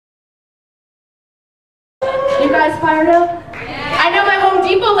you guys fired up? I know my Home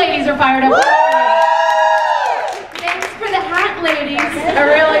Depot ladies are fired up. Thanks for the hat, ladies. I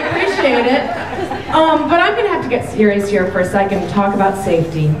really appreciate it. But I'm gonna have to get serious here for a second and talk about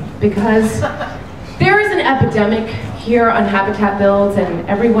safety, because there is an epidemic here on Habitat Builds, and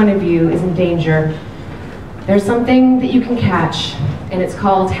every one of you is in danger. There's something that you can catch, and it's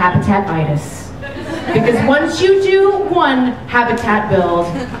called Habitatitis. Because once you do one habitat build,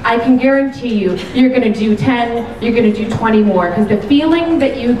 I can guarantee you, you're gonna do 10, you're gonna do 20 more, because the feeling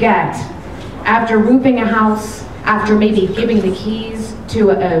that you get after roofing a house, after maybe giving the keys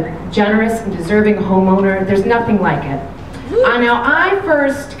to a generous and deserving homeowner, there's nothing like it. Now, I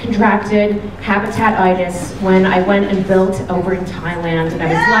first contracted Habitatitis when I went and built over in Thailand, and I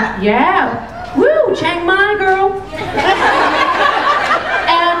was like, yeah, woo, Chiang Mai, girl.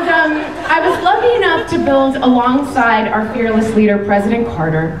 I was lucky enough to build alongside our fearless leader, President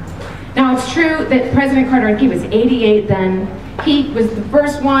Carter. Now, it's true that President Carter, he was 88 then. He was the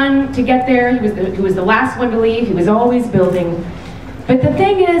first one to get there. He was the last one to leave. He was always building. But the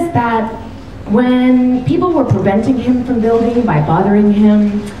thing is that when people were preventing him from building by bothering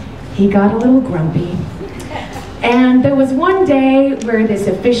him, he got a little grumpy. And there was one day where this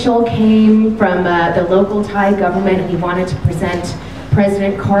official came from the local Thai government, and he wanted to present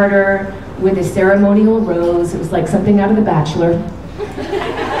President Carter with a ceremonial rose. It was like something out of The Bachelor.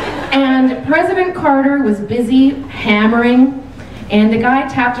 And President Carter was busy hammering, and the guy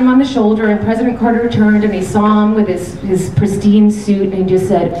tapped him on the shoulder, and President Carter turned and he saw him with his pristine suit, and he just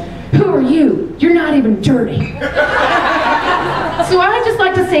said, "Who are you? You're not even dirty." So I'd just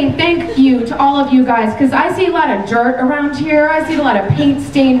like to say thank you to all of you guys, because I see a lot of dirt around here. I see a lot of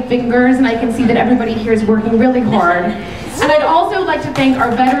paint-stained fingers, and I can see that everybody here is working really hard. And I'd also like to thank our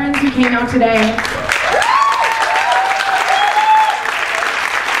veterans who came out today.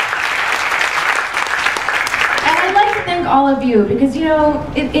 And I'd like to thank all of you, because, you know,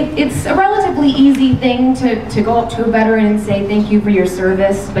 it's a relatively easy thing to go up to a veteran and say thank you for your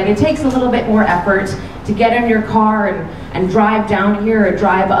service, but it takes a little bit more effort to get in your car and drive down here or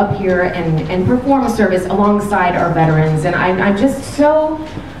drive up here and perform a service alongside our veterans. And I'm just so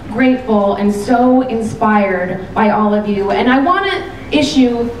grateful and so inspired by all of you. And I want to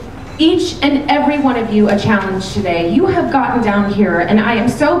issue each and every one of you a challenge today. You have gotten down here, and I am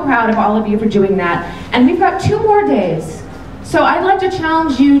so proud of all of you for doing that. And we've got 2 more days. So I'd like to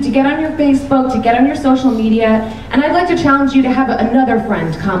challenge you to get on your Facebook, to get on your social media, and I'd like to challenge you to have another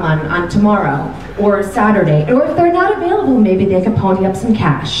friend come on tomorrow or Saturday. Or if they're not available, maybe they can pony up some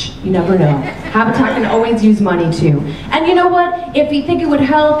cash. You never know. Habitat can always use money too. And you know what? If you think it would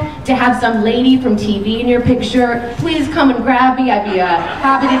help to have some lady from TV in your picture, please come and grab me. I'd be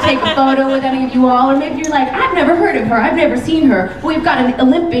happy to take a photo with any of you all. Or maybe you're like, I've never heard of her, I've never seen her. Well, we've got an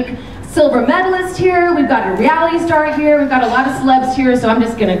Olympic silver medalist here, we've got a reality star here, we've got a lot of celebs here, so I'm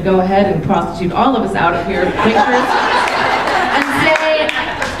just gonna go ahead and prostitute all of us out of here pictures and say,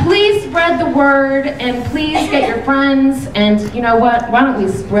 please spread the word, and please get your friends, and you know what, why don't we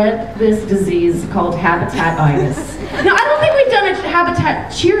spread this disease called Habitatitis. Now, I don't think we've done a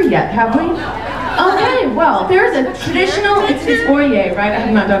habitat cheer yet, have we? Okay, well, there's a traditional, it's Oye, right? I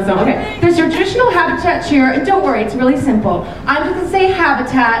have not done so. Okay, there's your traditional habitat cheer, and don't worry, it's really simple. I'm just gonna say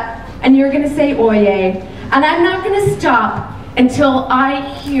habitat, and you're gonna say Oye, and I'm not gonna stop until I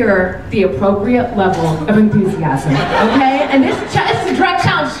hear the appropriate level of enthusiasm, okay? And this is a direct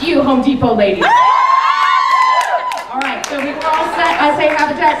challenge to you, Home Depot ladies. All right, so we're all set. I say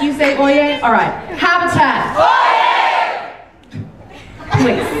habitat, you say Oye. All right, habitat. Oye!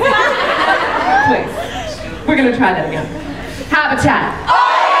 Please. Please. We're gonna try that again. Habitat.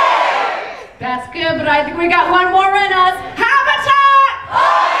 Oye! That's good, but I think we got one more in us. Habitat!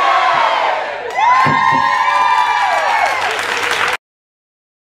 Oye!